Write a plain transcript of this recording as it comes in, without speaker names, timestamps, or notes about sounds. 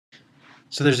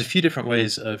So there's a few different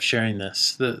ways of sharing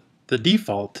this. The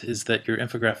default is that your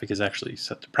infographic is actually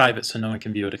set to private, so no one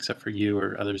can view it except for you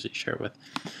or others that you share it with.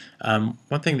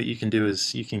 One thing that you can do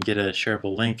is you can get a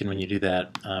shareable link, and when you do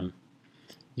that,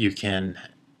 you can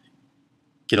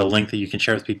get a link that you can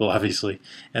share with people, obviously,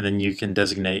 and then you can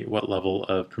designate what level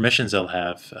of permissions they'll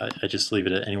have. I just leave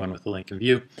it at anyone with the link in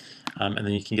view, and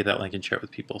then you can get that link and share it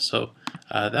with people. So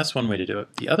that's one way to do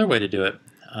it. The other way to do it,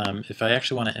 if I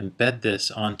actually want to embed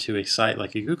this onto a site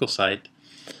like a Google site,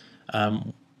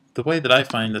 the way that I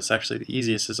find that's actually the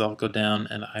easiest is I'll go down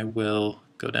and I will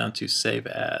go down to save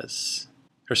as,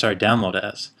 or sorry, download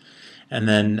as, and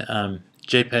then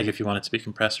JPEG if you want it to be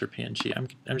compressed, or PNG.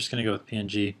 I'm just going to go with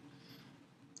PNG,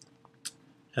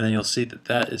 and then you'll see that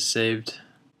that is saved.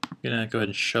 I'm going to go ahead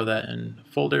and show that in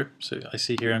a folder. So I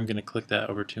see here I'm going to click that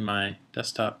over to my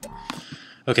desktop.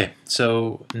 Okay,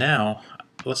 so now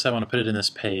let's say I want to put it in this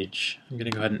page. I'm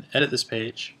going to go ahead and edit this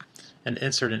page and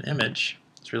insert an image.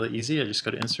 It's really easy. I just go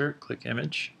to Insert, click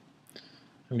Image.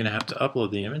 I'm going to have to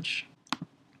upload the image.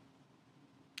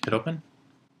 Hit Open.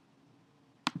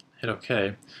 Hit OK.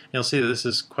 And you'll see that this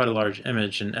is quite a large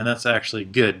image, and that's actually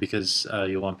good because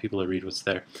you'll want people to read what's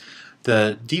there.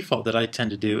 The default that I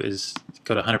tend to do is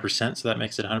go to 100%, so that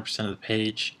makes it 100% of the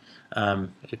page.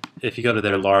 If you go to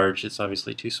their large, it's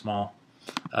obviously too small.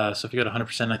 So if you go to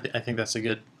 100%, I think that's a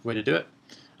good way to do it.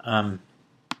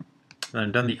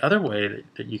 And then the other way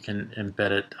that you can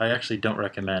embed it, I actually don't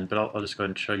recommend, but I'll just go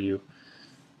ahead and show you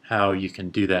how you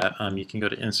can do that. You can go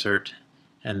to Insert,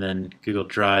 and then Google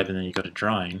Drive, and then you go to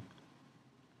Drawing.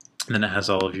 And then it has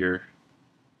all of your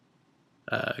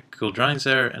Google Drawings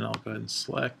there, and I'll go ahead and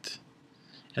select.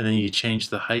 And then you change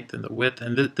the height and the width.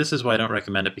 And this is why I don't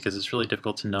recommend it, because it's really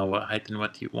difficult to know what height and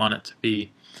width you want it to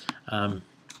be. I'll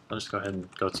just go ahead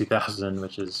and go 2000,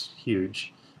 which is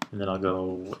huge. And then I'll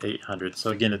go 800.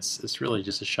 So again, it's really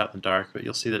just a shot in the dark, but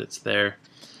you'll see that it's there.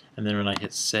 And then when I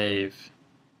hit save,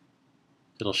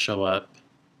 it'll show up.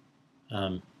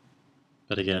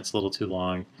 But again, it's a little too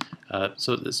long.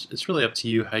 So it's really up to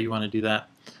you how you want to do that.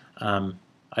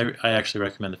 I actually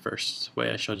recommend the first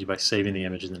way I showed you, by saving the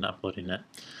image and then uploading it.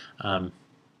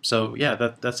 So yeah,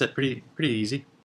 that's it. Pretty easy.